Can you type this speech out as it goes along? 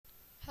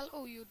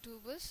Hello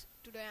YouTubers,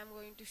 today I'm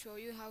going to show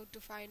you how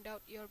to find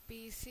out your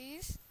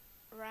PC's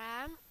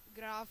RAM,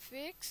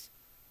 graphics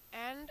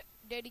and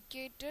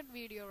dedicated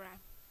video RAM.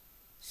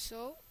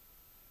 So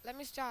let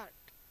me start.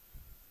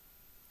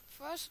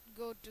 First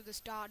go to the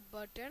start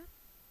button,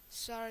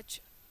 search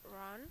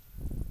run,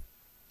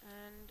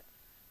 and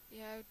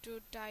you have to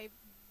type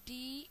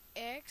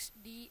DXDIAG,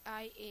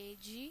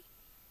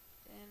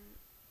 then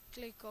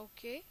click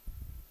OK.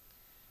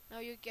 Now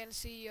you can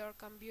see your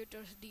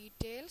computer's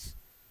details,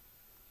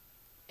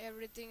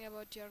 everything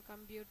about your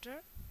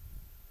computer,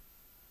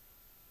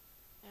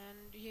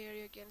 and here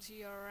you can see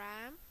your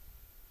RAM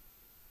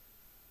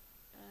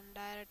and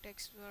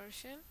DirectX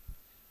version.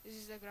 This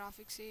is the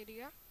graphics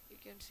area. You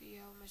can see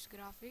how much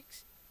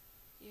graphics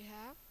you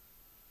have,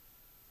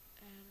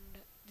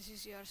 and this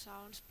is your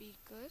sound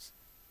speakers.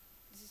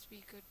 This is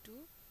speaker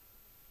 2,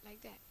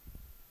 like that.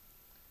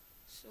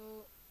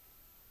 So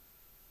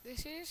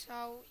this is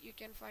how you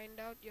can find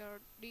out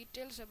your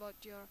details about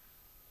your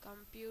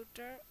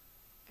computer.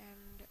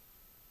 And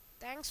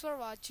thanks for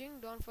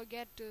watching. Don't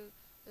forget to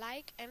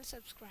like and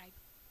subscribe.